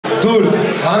Dul,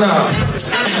 Hana.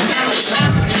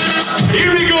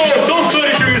 Here we go, Top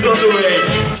 32 is on the way.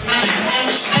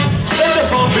 Let the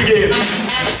fun begin.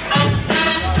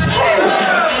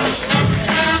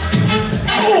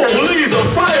 Oh, Lee's on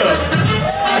fire.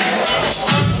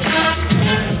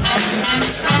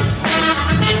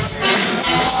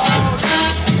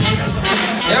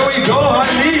 There we go,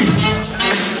 Hylee.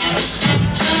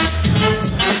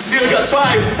 Still got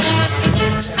 5.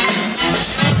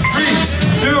 3,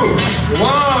 2,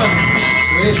 1.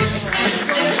 Switch.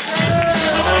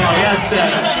 Oh, yes, sir.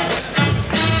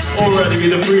 Already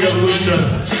with the free revolution.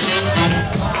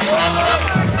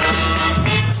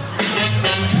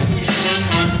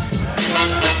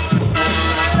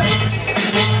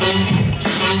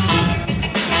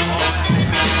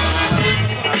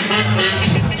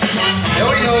 There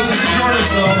we go, to the Jordan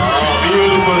slow. Oh,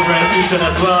 beautiful transition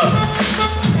as well.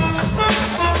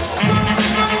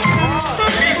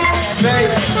 3,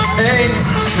 2, 1,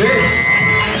 switch.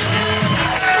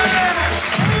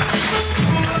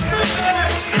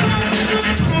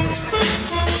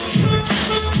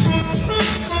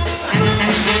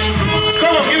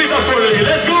 Come on, give it up for Lee.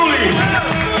 Let's go, Lee.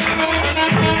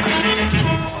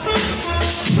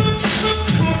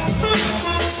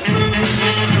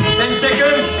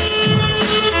 Seconds.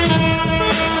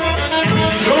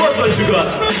 Show us what you got.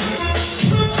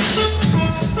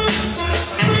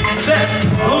 Step,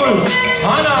 Dul,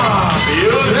 Hana.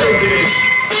 Beautiful finish.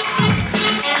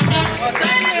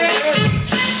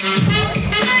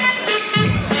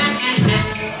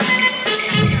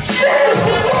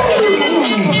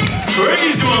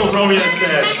 Crazy one from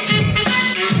yesterday.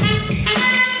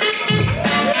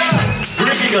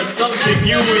 Bringing us something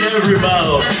new in every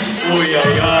battle. Oh yeah.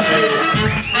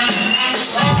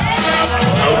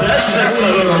 Oh, that's next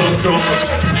level control.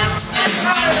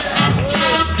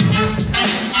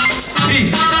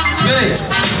 3, 2,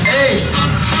 1.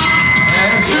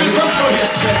 And Shoot up for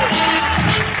yesterday.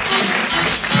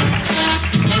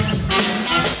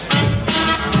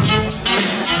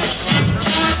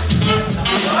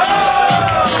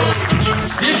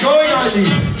 keep going,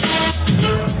 Hylee.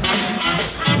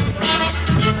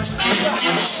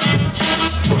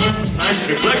 Nice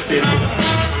reflexes.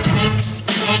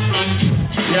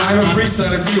 Yeah, I'm a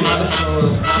freestyler too, right? So,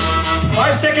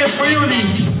 5 seconds for you, Lee.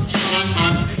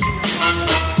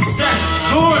 Set,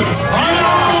 good.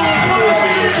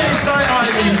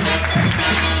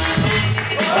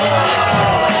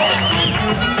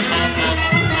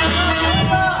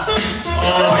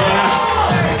 Oh yes.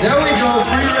 There we go,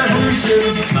 free revolution.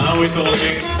 Now we're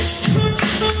talking.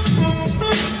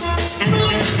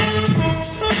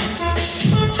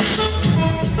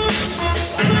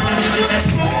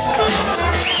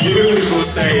 Beautiful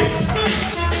save.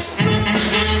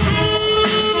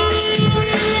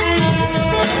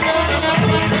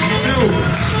 2, 1.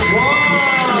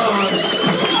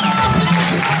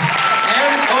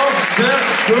 End of the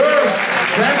first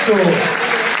battle.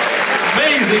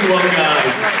 Amazing one,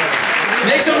 guys.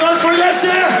 Make some noise for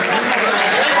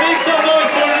Jesse!